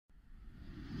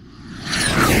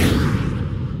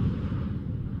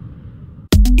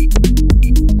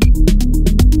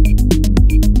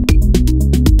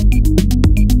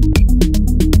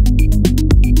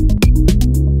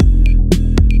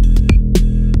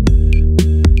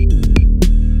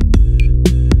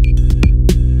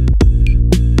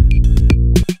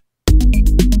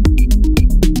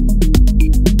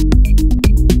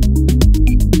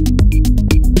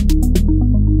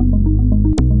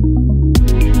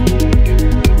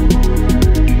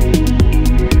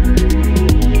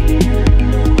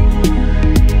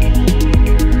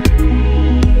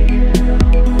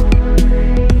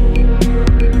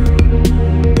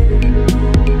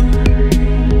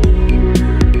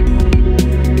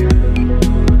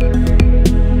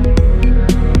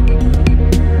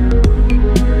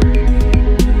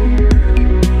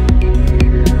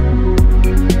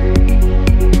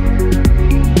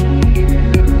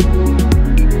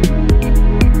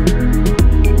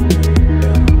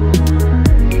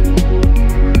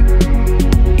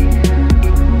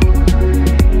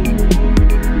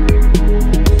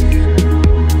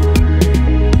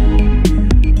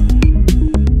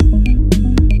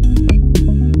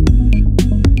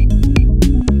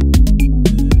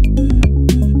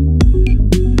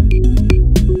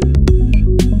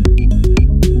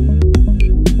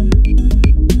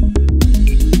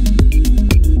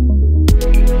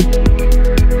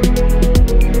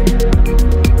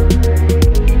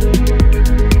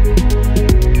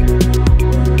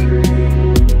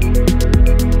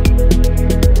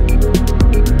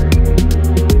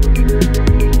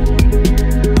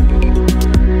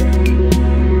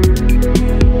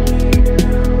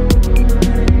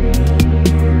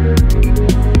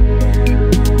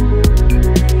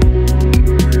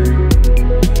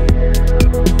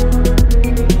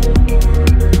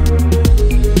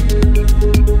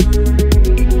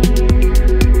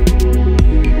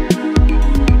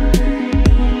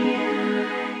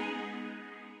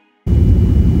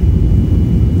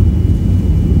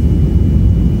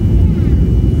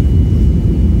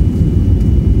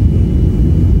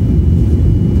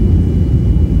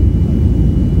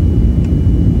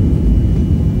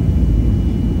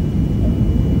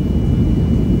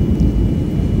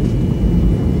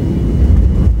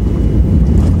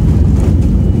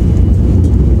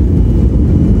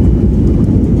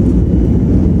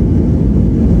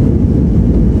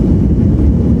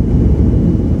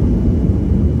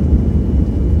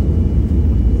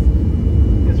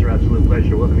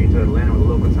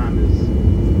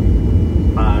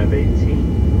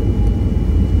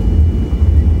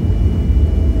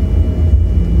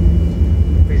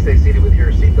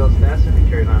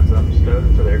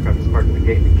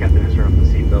gate, the captain has turned off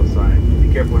the seatbelt sign.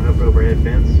 Be careful when up overhead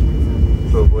vents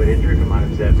to avoid injury from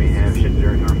items that may have shifted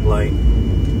during our flight.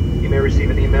 You may receive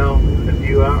an email in a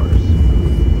few hours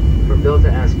from Delta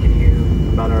asking you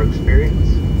about our experience.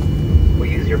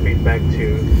 We use your feedback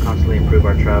to constantly improve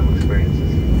our travel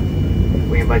experiences.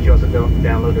 We invite you also to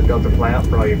download the Delta Fly Out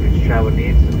for all your future travel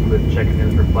needs, including checking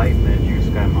in for flight, manage your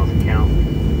SkyMiles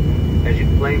account. As you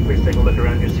plane, please take a look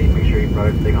around your seat, make sure you brought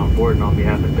everything on board, and on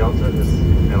behalf of Delta, this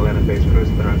Atlanta-based cruise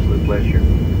has been our absolute pleasure.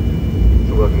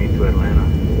 So welcome you to Atlanta.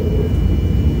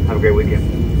 Have a great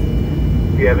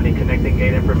weekend. If you have any connecting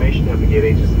gate information, have the gate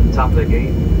agents at the top of the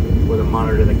gate with a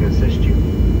monitor that can assist you.